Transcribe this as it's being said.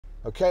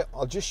Okay,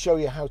 I'll just show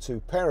you how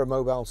to pair a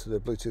mobile to the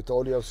Bluetooth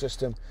audio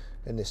system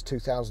in this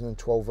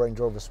 2012 Range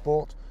Rover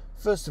Sport.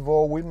 First of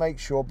all, we make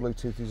sure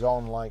Bluetooth is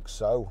on like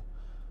so,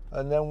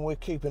 and then we're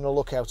keeping a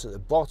lookout at the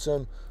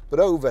bottom. But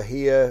over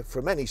here,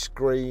 from any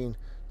screen,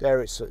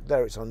 there it's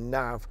on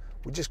nav.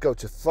 We just go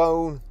to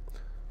phone,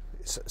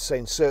 it's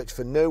saying search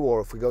for new,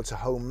 or if we go to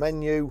home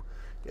menu,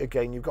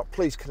 again you've got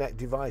please connect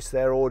device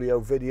there, audio,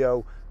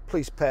 video,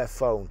 please pair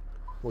phone.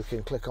 We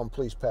can click on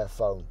please pair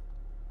phone.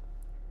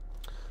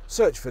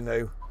 Search for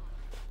new,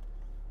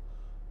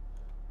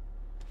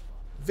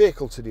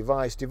 vehicle to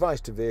device,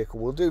 device to vehicle.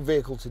 We'll do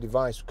vehicle to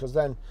device because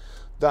then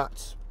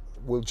that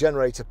will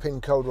generate a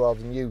PIN code rather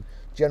than you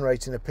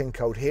generating a PIN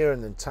code here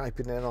and then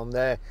typing it on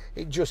there.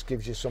 It just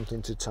gives you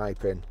something to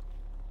type in.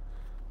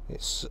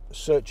 It's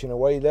searching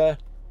away there.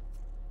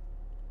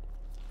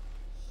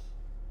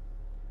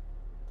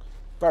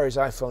 Barry's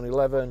iPhone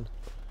 11,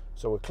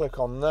 so we'll click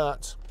on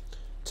that.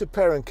 To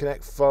pair and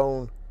connect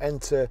phone,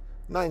 enter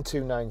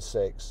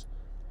 9296.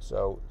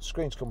 So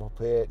screens come up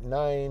here,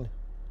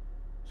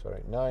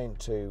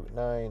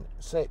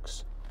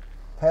 9296,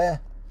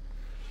 pair.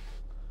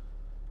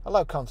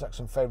 Allow contacts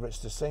and favourites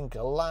to sync,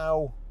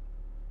 allow.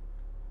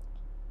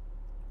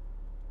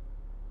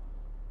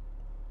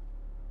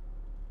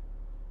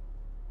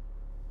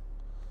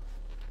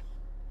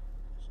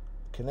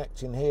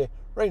 Connecting here,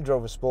 Range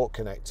Rover Sport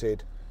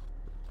connected,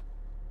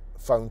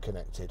 phone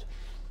connected.